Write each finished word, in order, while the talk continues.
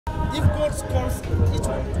if God calls each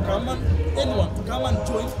one to come and anyone to come and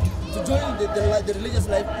join the religious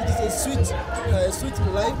life, it is a sweet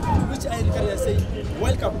life, which I encourage. I say,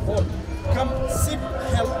 welcome all. Come seek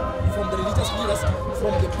help from the religious leaders,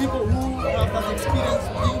 from the people who have that experience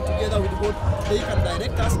being together with God. They can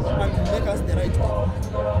direct us and make us the right way.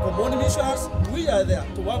 Comboni Missionaries, we are there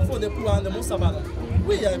to work for the poor and the most abandoned.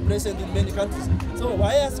 We are present in many countries. So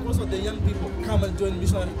why ask also the young people come and join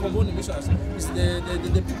Comboni Missionaries? It's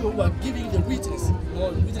the people who are giving the witness,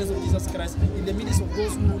 witness of Jesus Christ in the midst of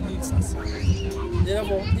those who needs us.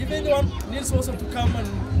 Therefore, if anyone needs also to come and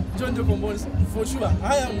join the Combonis, for sure,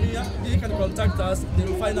 I am here. They can contact us. They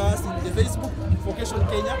will find us in the Facebook, Vocations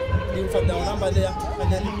Kenya. They will find our number there,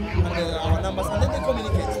 and then our numbers, and then they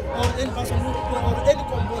communicate. Or any person or any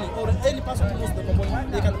Comboni, or any person who knows the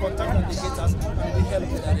Comboni, they can contact and they get us, and we help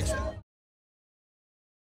the direction.